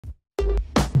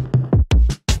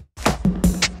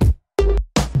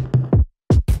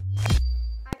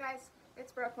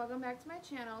Brooke, welcome back to my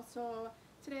channel. So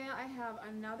today I have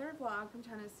another vlog from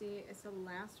Tennessee. It's the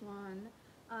last one.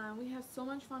 We have so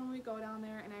much fun when we go down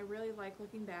there, and I really like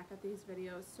looking back at these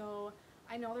videos. So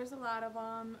I know there's a lot of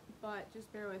them, but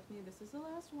just bear with me. This is the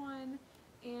last one,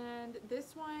 and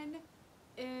this one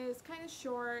is kind of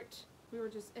short. We were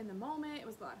just in the moment. It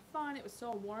was a lot of fun. It was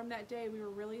so warm that day. We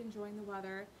were really enjoying the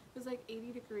weather. It was like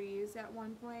 80 degrees at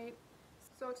one point.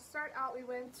 So to start out, we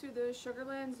went to the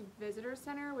Sugarlands Visitor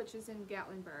Center, which is in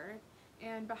Gatlinburg,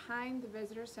 and behind the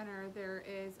Visitor Center there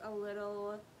is a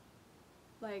little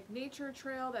like nature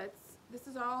trail this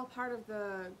is all part of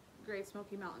the Great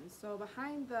Smoky Mountains. So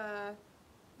behind the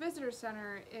Visitor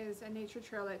Center is a nature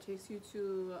trail that takes you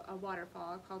to a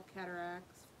waterfall called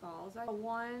Cataract Falls. A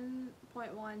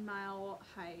 1.1 mile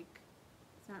hike.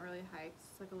 It's not really a hike,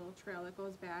 it's like a little trail that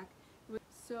goes back.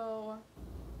 So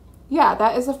yeah,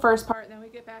 that is the first part. Then we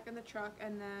get back in the truck,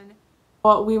 and then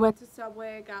we went to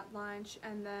Subway, got lunch,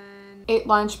 and then ate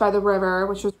lunch by the river,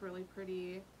 which was really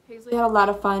pretty. Paisley had a lot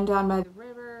of fun down by the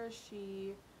river.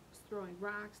 She was throwing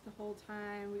rocks the whole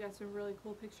time. We got some really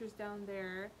cool pictures down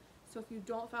there. So if you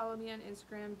don't follow me on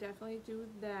Instagram, definitely do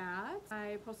that.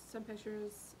 I posted some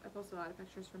pictures. I posted a lot of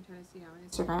pictures from Tennessee on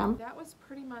Instagram. That was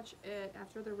pretty much it.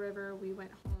 After the river, we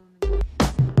went home.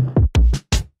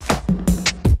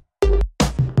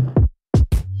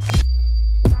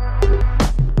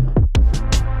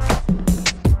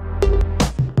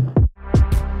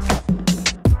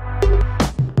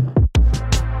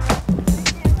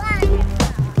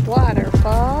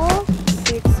 Waterfall.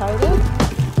 Are you excited?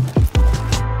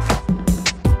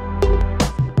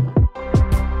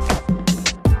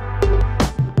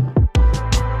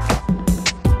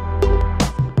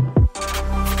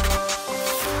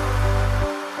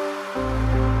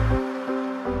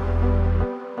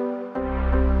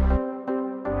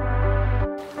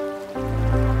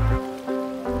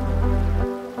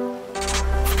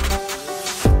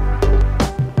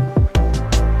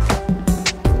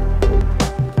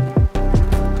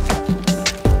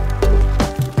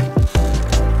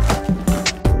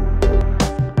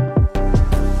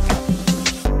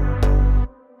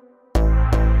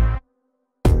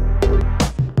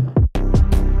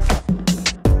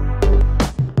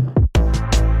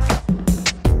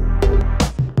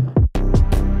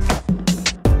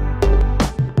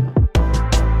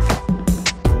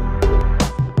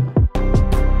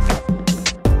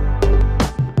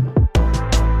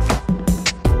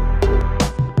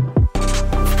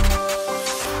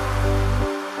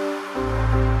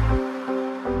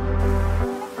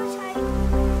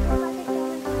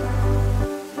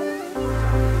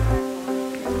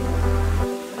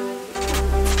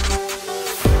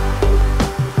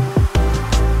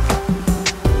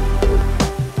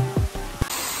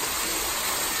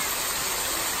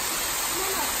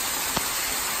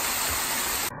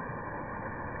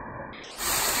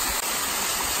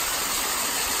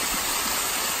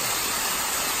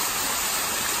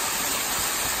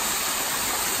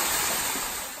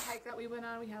 We went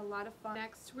on, we had a lot of fun.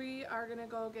 Next we are gonna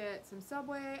go get some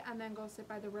Subway and then go sit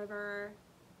by the river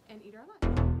and eat our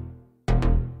lunch.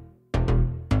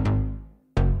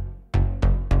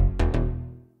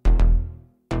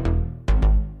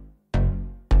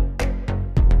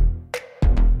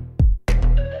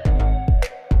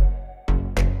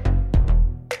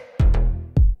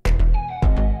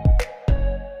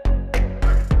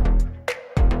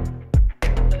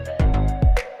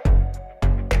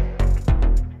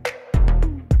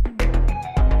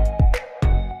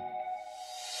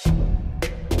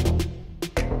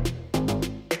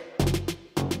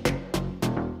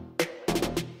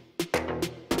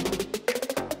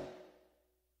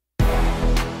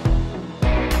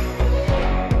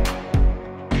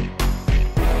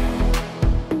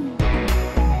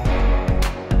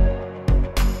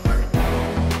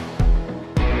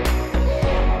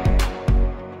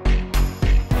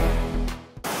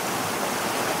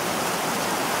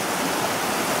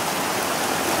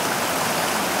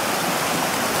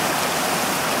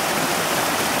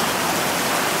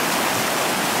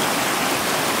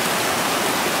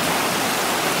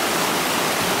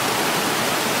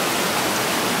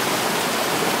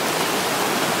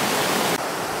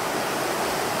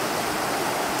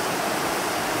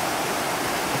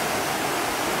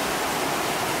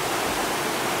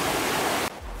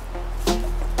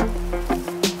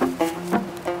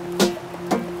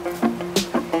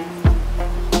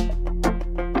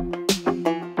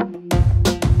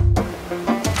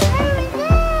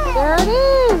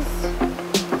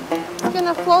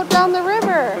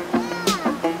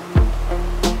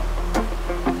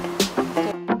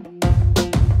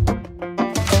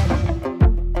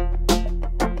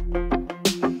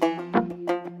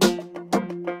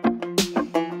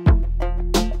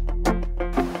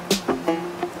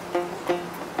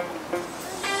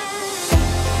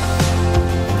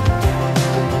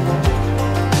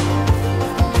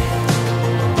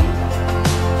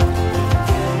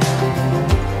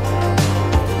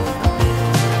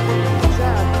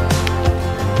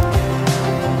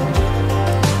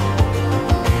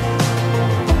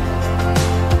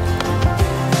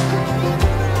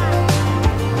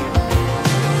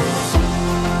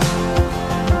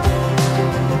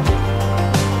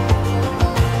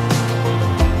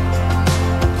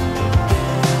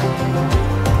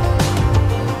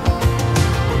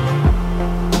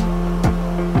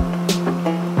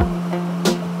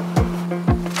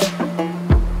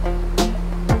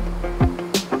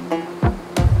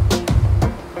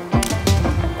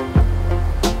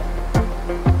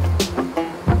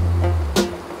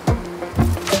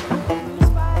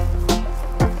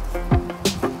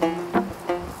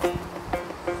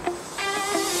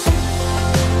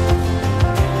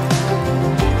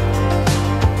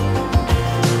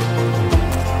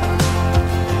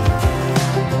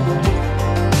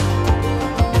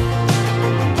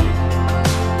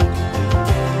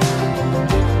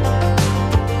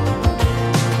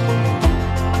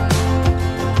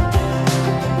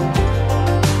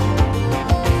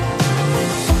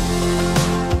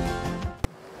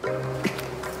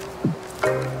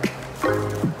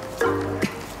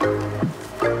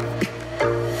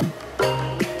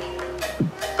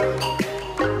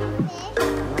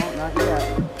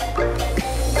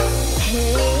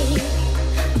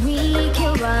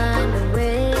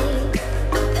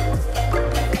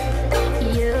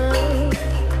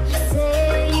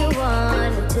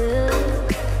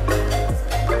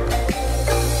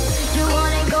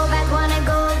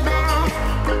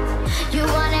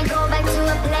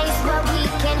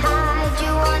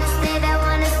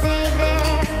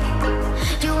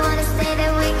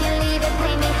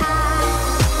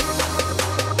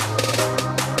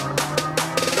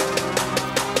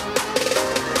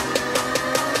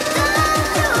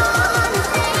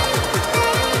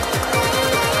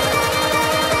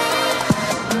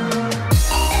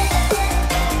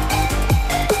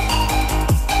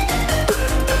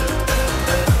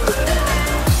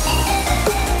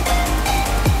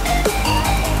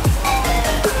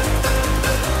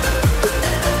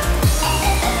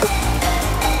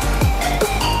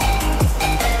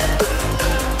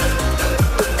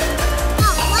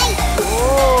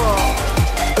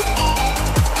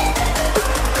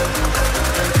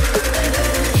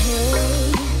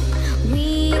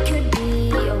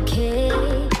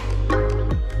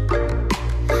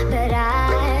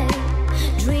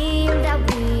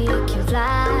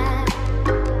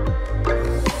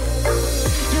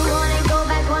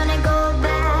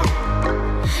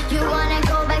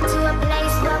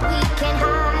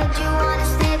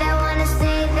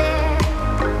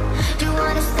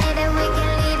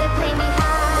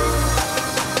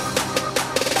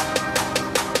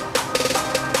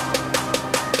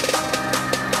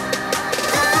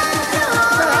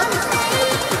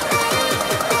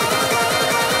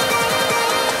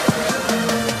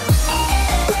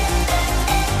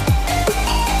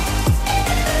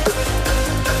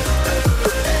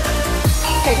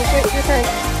 Your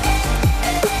turn.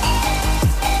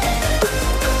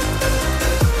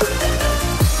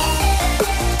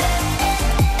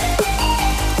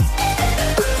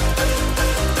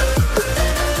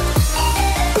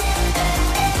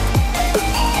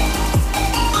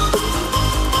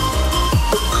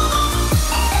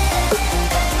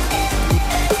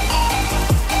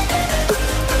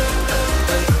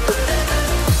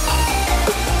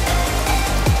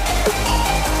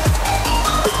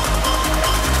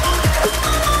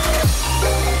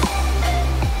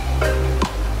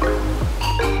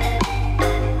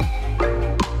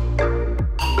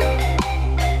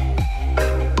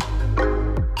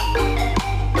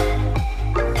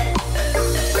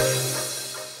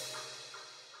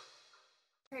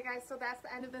 Okay guys, so that's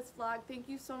the end of this vlog. Thank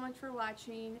you so much for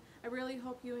watching. I really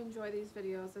hope you enjoy these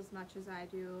videos as much as I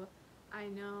do. I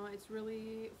know it's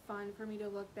really fun for me to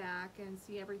look back and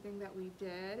see everything that we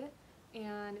did.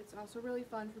 And it's also really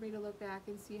fun for me to look back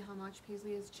and see how much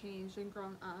Paisley has changed and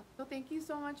grown up. So thank you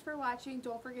so much for watching.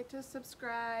 Don't forget to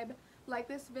subscribe, like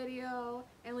this video,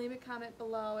 and leave a comment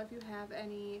below if you have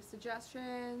any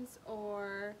suggestions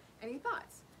or any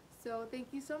thoughts. So thank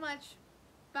you so much.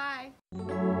 Bye.